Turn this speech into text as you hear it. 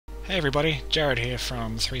Hey everybody, Jared here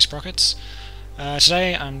from 3 Sprockets.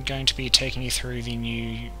 Today I'm going to be taking you through the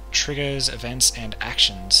new triggers, events and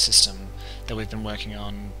actions system that we've been working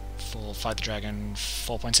on for Fight the Dragon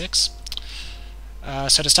 4.6.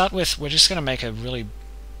 So to start with, we're just going to make a really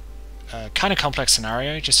kind of complex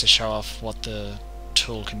scenario just to show off what the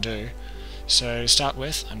tool can do. So to start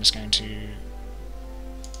with, I'm just going to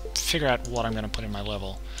figure out what I'm going to put in my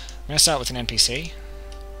level. I'm going to start with an NPC,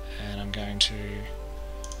 and I'm going to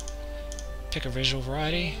pick a visual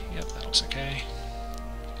variety. Yep, that looks okay.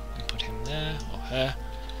 And put him there, or her.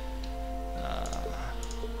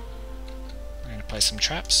 I'm going to place some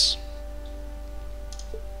traps.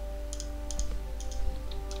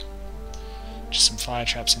 Just some fire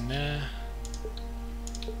traps in there.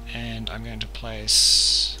 And I'm going to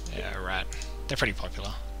place a rat. They're pretty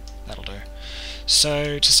popular. That'll do.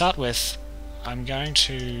 So to start with, I'm going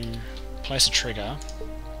to place a trigger.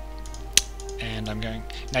 And I'm going...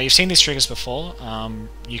 Now you've seen these triggers before.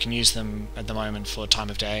 You can use them at the moment for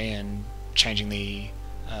time of day and changing the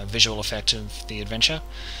visual effect of the adventure.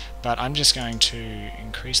 But I'm just going to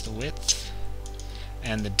increase the width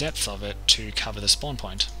and the depth of it to cover the spawn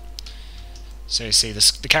point. So you see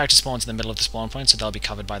the character spawns in the middle of the spawn point, so they'll be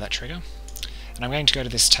covered by that trigger. And I'm going to go to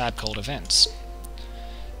this tab called Events.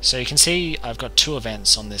 So you can see I've got two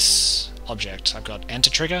events on this object. I've got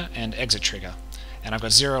Enter Trigger and Exit Trigger. And I've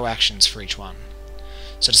got 0 actions for each one.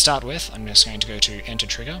 So to start with, I'm just going to go to Enter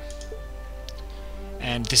Trigger,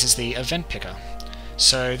 and this is the event picker.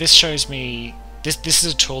 So this shows me, this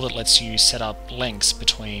is a tool that lets you set up links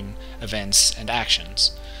between events and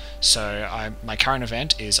actions. So my current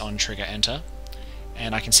event is on trigger enter,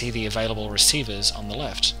 and I can see the available receivers on the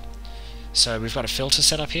left. So we've got a filter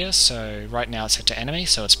set up here, so right now it's set to enemy,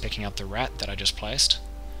 so it's picking up the rat that I just placed.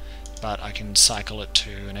 But I can cycle it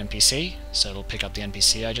to an NPC, so it'll pick up the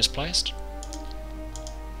NPC I just placed.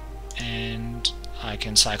 And I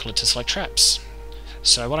can cycle it to select traps.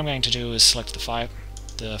 So what I'm going to do is select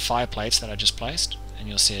the fire plates that I just placed, and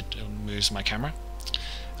you'll see it moves my camera.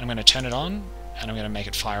 I'm going to turn it on, and I'm going to make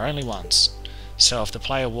it fire only once. So if the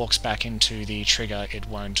player walks back into the trigger, it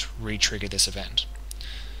won't re-trigger this event.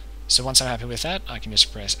 So once I'm happy with that, I can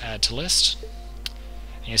just press Add to List,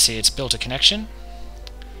 and you'll see it's built a connection,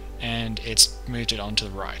 and it's moved it onto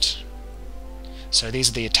the right. So these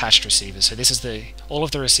are the attached receivers. So this is all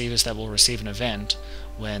of the receivers that will receive an event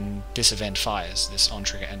when this event fires, this on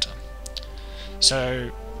trigger enter.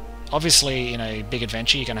 So obviously in a big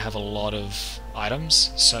adventure you're going to have a lot of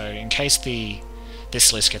items, so in case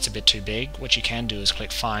this list gets a bit too big, what you can do is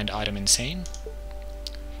click Find Item in Scene,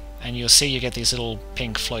 and you'll see you get these little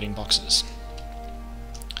pink floating boxes.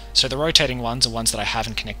 So the rotating ones are ones that I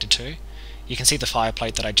haven't connected to. You can see the fire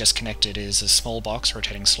plate that I just connected is a small box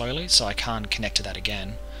rotating slowly, so I can't connect to that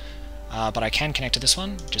again. But I can connect to this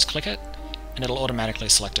one, just click it, and it'll automatically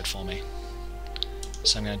select it for me.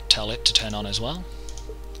 So I'm going to tell it to turn on as well,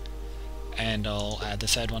 and I'll add the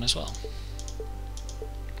third one as well.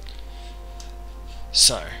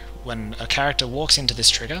 So, when a character walks into this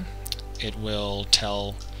trigger, it will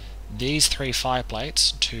tell these 3 fire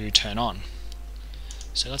plates to turn on.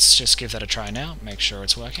 So let's just give that a try now, make sure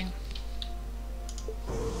it's working.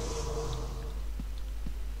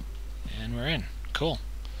 And we're in. Cool.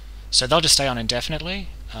 So they'll just stay on indefinitely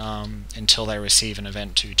until they receive an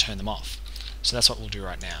event to turn them off. So that's what we'll do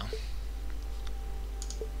right now.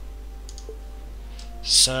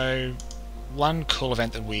 So one cool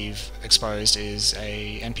event that we've exposed is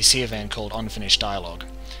a NPC event called Unfinished Dialogue.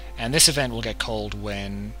 And this event will get called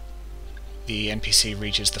when the NPC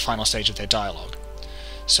reaches the final stage of their dialogue.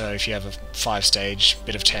 So if you have a 5-stage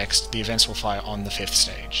bit of text, the events will fire on the 5th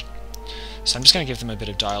stage. So I'm just going to give them a bit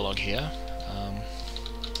of dialogue here.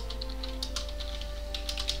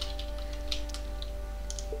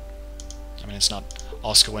 I mean, it's not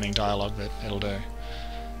Oscar-winning dialogue, but it'll do.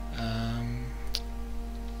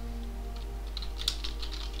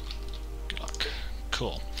 Good luck.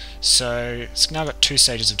 Cool. So it's now got 2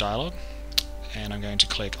 stages of dialogue, and I'm going to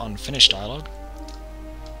click on Finish Dialogue.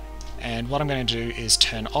 And what I'm going to do is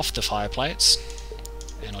turn off the fire plates,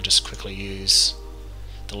 and I'll just quickly use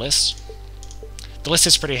the list. The list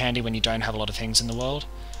is pretty handy when you don't have a lot of things in the world.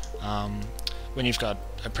 When you've got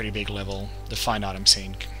a pretty big level, the Find Item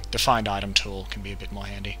tool can be a bit more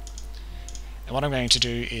handy. And what I'm going to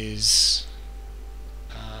do is...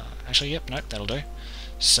 actually, yep, nope, that'll do.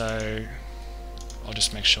 So I'll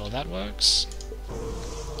just make sure that works.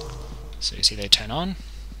 So you see they turn on.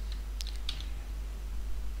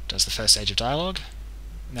 Does the first stage of dialogue,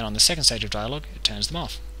 and then on the second stage of dialogue it turns them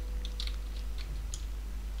off.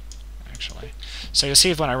 Actually, so you'll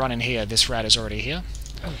see when I run in here, this rat is already here,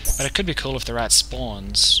 but it could be cool if the rat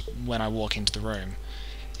spawns when I walk into the room.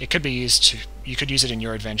 It could be used to, you could use it in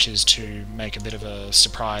your adventures to make a bit of a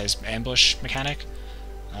surprise ambush mechanic.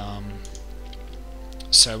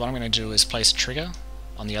 So what I'm going to do is place a trigger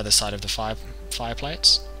on the other side of the fire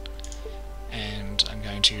plates, and I'm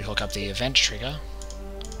going to hook up the event trigger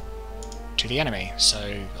to the enemy.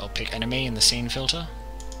 So I'll pick enemy in the scene filter,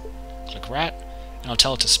 click rat, and I'll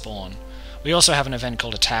tell it to spawn. We also have an event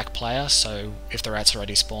called attack player, so if the rat's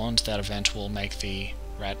already spawned, that event will make the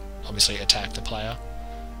rat obviously attack the player.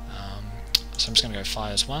 So I'm just going to go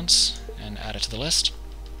fires once and add it to the list.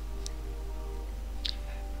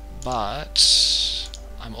 But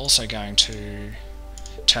I'm also going to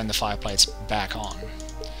turn the fire plates back on.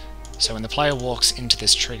 So when the player walks into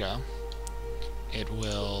this trigger, it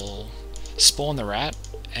will spawn the rat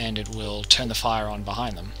and it will turn the fire on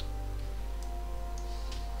behind them.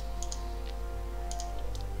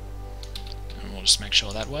 And we'll just make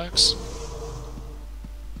sure that works.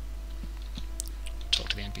 Talk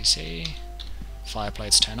to the NPC. Fire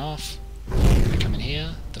plates turn off. We come in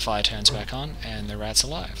here, the fire turns back on, and the rat's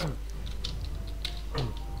alive.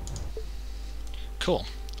 Cool.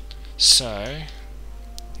 So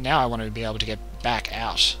now I want to be able to get back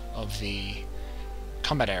out of the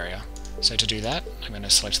combat area. So to do that, I'm going to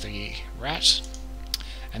select the rat,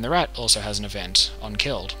 and the rat also has an event on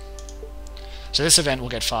killed. So this event will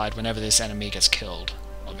get fired whenever this enemy gets killed,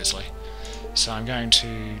 obviously. So I'm going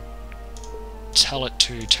to tell it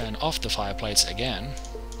to turn off the fire plates again,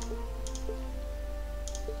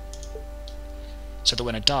 so that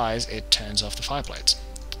when it dies, it turns off the fire plates.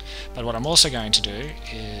 But what I'm also going to do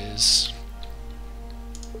is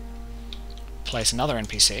place another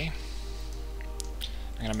NPC.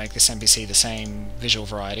 I'm going to make this NPC the same visual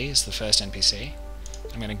variety as the first NPC.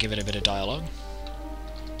 I'm going to give it a bit of dialogue.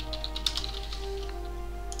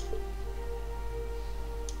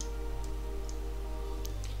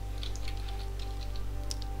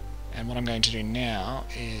 And what I'm going to do now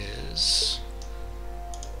is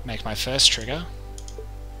make my first trigger,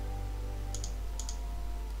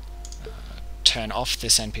 turn off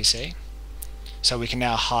this NPC, so we can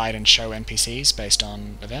now hide and show NPCs based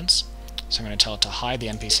on events. So I'm going to tell it to hide the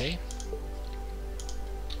NPC,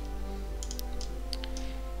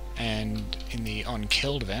 and in the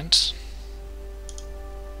on-killed event,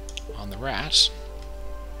 on the rat,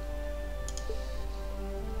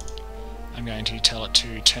 I'm going to tell it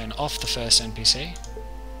to turn off the first NPC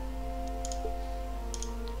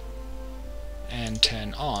and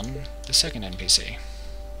turn on the second NPC.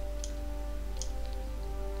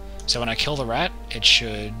 So when I kill the rat, it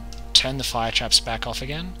should turn the fire traps back off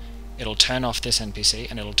again, it'll turn off this NPC,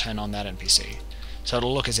 and it'll turn on that NPC. So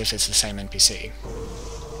it'll look as if it's the same NPC.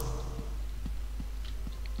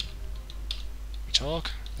 We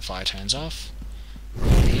talk, the fire turns off.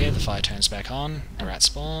 Here, the fire turns back on, the rat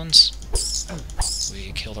spawns.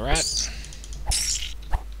 We kill the rat,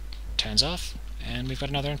 turns off, and we've got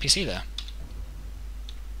another NPC there.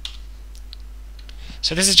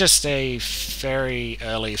 So this is just a very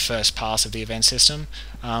early first pass of the event system.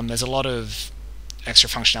 There's a lot of extra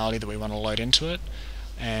functionality that we want to load into it,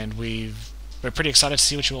 and we're pretty excited to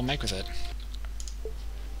see what you will make with it.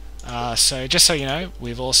 So just so you know,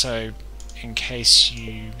 we've also, in case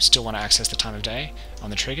you still want to access the time of day on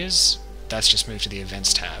the triggers, that's just moved to the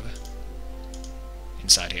events tab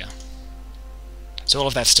inside here. So all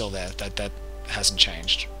of that's still there, that hasn't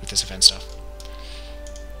changed with this event stuff.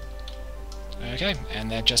 Okay,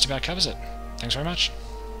 and that just about covers it. Thanks very much.